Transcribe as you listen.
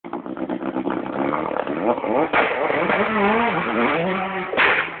Let's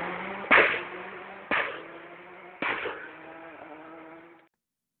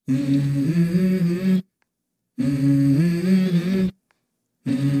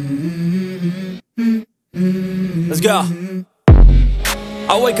go.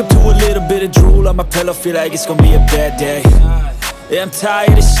 I wake up to a little bit of drool on my pillow, feel like it's gonna be a bad day. Yeah, I'm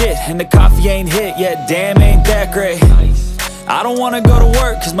tired of shit, and the coffee ain't hit yet, damn, ain't that great. I don't wanna go to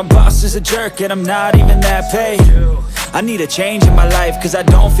work, cause my boss is a jerk, and I'm not even that paid. I need a change in my life, cause I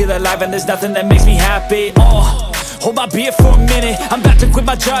don't feel alive, and there's nothing that makes me happy. Hold my beer for a minute, I'm about to quit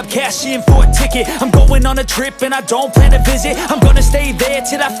my job, cash in for a ticket. I'm going on a trip and I don't plan to visit. I'm gonna stay there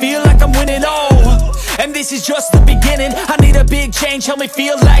till I feel like I'm winning, and this is just the beginning. I need a big change, help me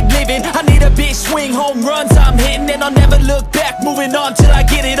feel like living. I need a big swing, home runs I'm hitting, and I'll never look back, moving on till I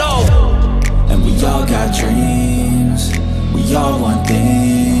get it all. And we all got dreams, we all want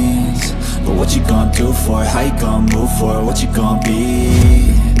things, but what you gonna do for it? How you gonna move for it? What you gonna be?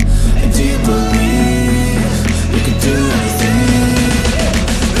 And do you believe you can do anything?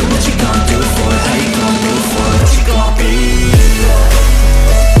 But what you gonna do for it? How you gonna move for it? What you gonna be?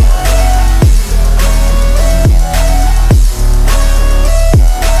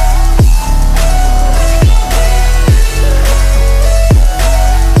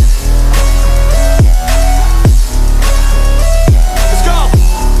 Let's go!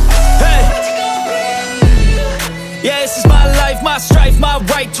 Hey! Yeah, this is my life, my strife, my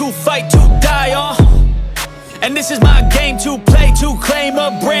right to fight, to die on. And this is my game to play, to claim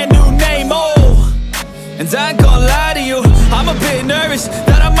a brand new name, And I ain't gonna lie to you, I'm a bit nervous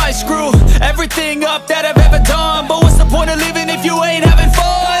that I might screw everything up that I've ever done. But what's the point of living if you ain't having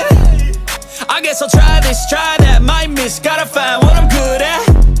fun? I guess I'll try this, try that, might miss, gotta find what I'm good at.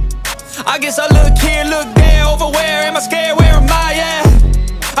 I guess I'll look here, look there, over where am I scared, where am I at?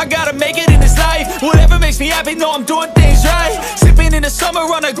 I gotta make it in this life, whatever makes me happy, know I'm doing things right. Sipping in the summer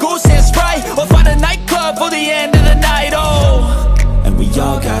on a goose and Sprite, or find a nightclub for the end of the night, And we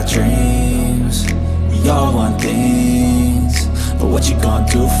all got dreams, we all want things, but what you gonna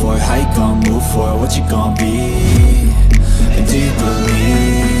do for it? How you gonna move for it? What you gonna be? And do you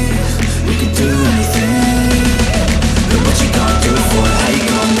believe you can do anything? But what you gonna do for it? How you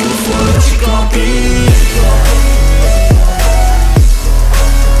gonna move for it? What you gonna be?